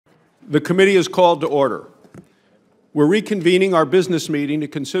The committee is called to order. We're reconvening our business meeting to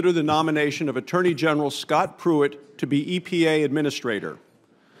consider the nomination of Attorney General Scott Pruitt to be EPA Administrator,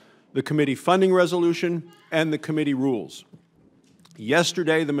 the committee funding resolution, and the committee rules.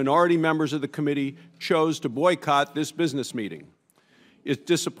 Yesterday, the minority members of the committee chose to boycott this business meeting. It's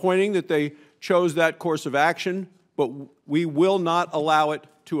disappointing that they chose that course of action, but we will not allow it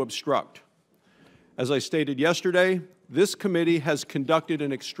to obstruct. As I stated yesterday, this committee has conducted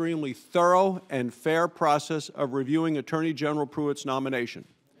an extremely thorough and fair process of reviewing Attorney General Pruitt's nomination.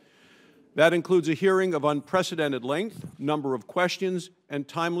 That includes a hearing of unprecedented length, number of questions, and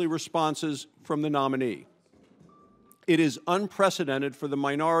timely responses from the nominee. It is unprecedented for the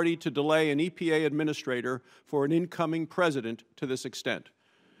minority to delay an EPA administrator for an incoming president to this extent.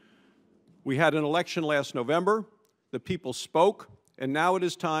 We had an election last November, the people spoke, and now it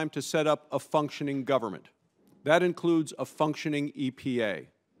is time to set up a functioning government. That includes a functioning EPA.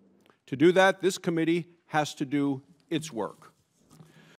 To do that, this committee has to do its work.